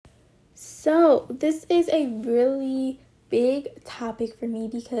So, this is a really big topic for me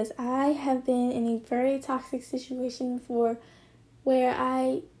because I have been in a very toxic situation before where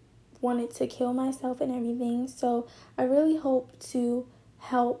I wanted to kill myself and everything. So, I really hope to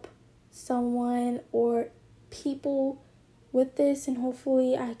help someone or people with this, and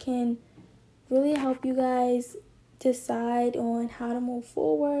hopefully, I can really help you guys decide on how to move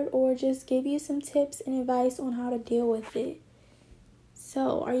forward or just give you some tips and advice on how to deal with it.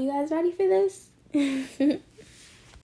 So, are you guys ready for this?